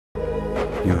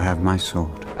You have my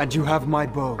sword. And you have my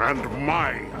bow. And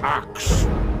my axe.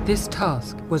 This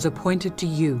task was appointed to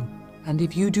you, and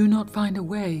if you do not find a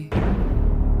way,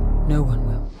 no one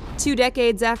will. 2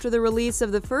 decades after the release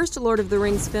of the first Lord of the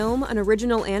Rings film, an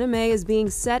original anime is being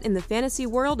set in the fantasy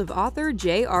world of author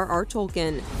J.R.R.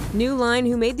 Tolkien. New Line,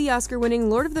 who made the Oscar-winning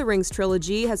Lord of the Rings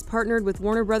trilogy, has partnered with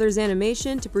Warner Bros.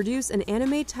 Animation to produce an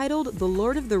anime titled The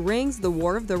Lord of the Rings: The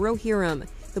War of the Rohirrim.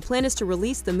 The plan is to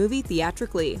release the movie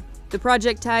theatrically. The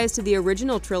project ties to the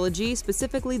original trilogy,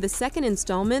 specifically the second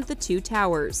installment, The Two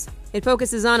Towers. It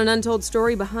focuses on an untold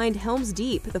story behind Helm's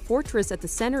Deep, the fortress at the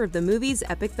center of the movie's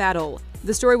epic battle.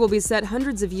 The story will be set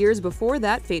hundreds of years before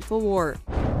that fateful war.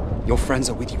 Your friends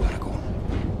are with you, Aragorn.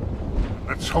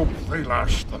 Let's hope they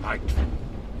last the night.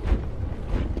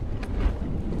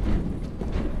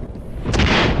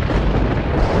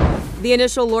 The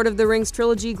initial Lord of the Rings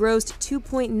trilogy grossed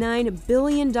 $2.9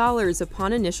 billion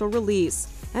upon initial release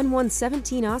and won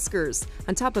 17 Oscars,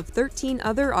 on top of 13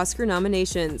 other Oscar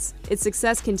nominations. Its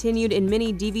success continued in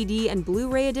many DVD and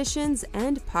Blu-ray editions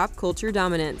and pop culture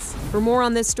dominance. For more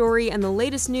on this story and the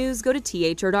latest news, go to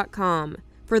thr.com.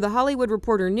 For the Hollywood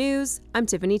Reporter News, I'm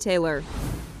Tiffany Taylor.